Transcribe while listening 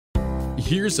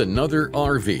Here's another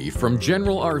RV from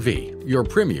General RV, your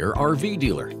premier RV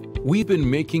dealer. We've been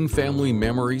making family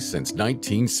memories since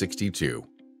 1962.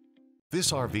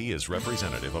 This RV is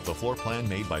representative of the floor plan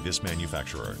made by this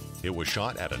manufacturer. It was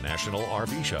shot at a national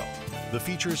RV show. The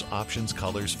features, options,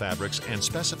 colors, fabrics, and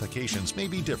specifications may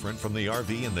be different from the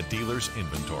RV in the dealer's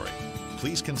inventory.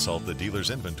 Please consult the dealer's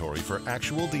inventory for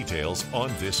actual details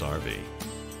on this RV.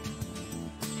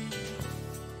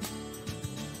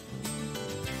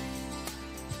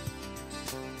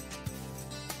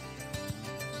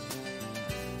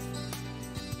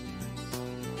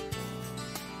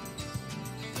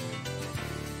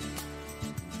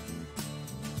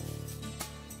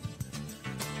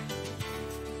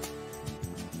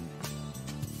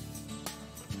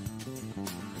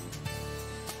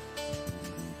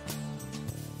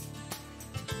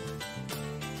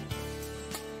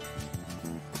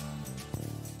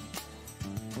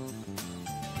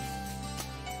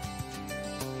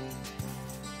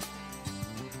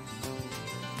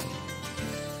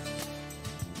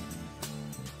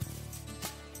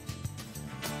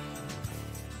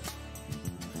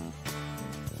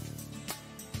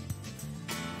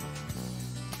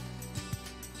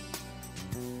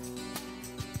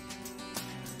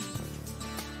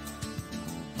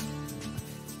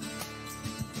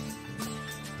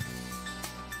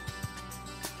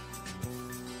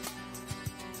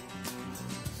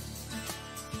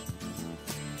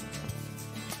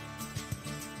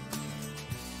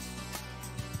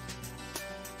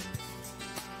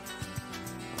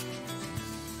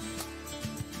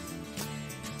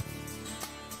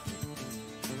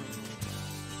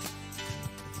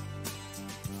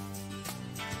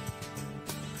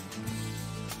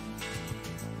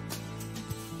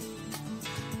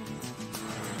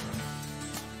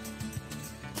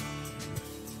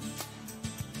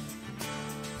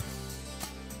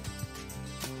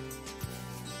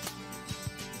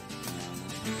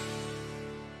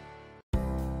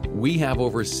 We have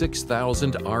over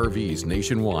 6,000 RVs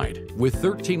nationwide with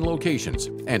 13 locations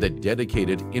and a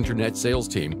dedicated internet sales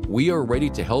team. We are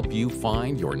ready to help you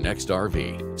find your next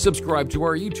RV. Subscribe to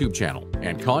our YouTube channel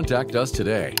and contact us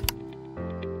today.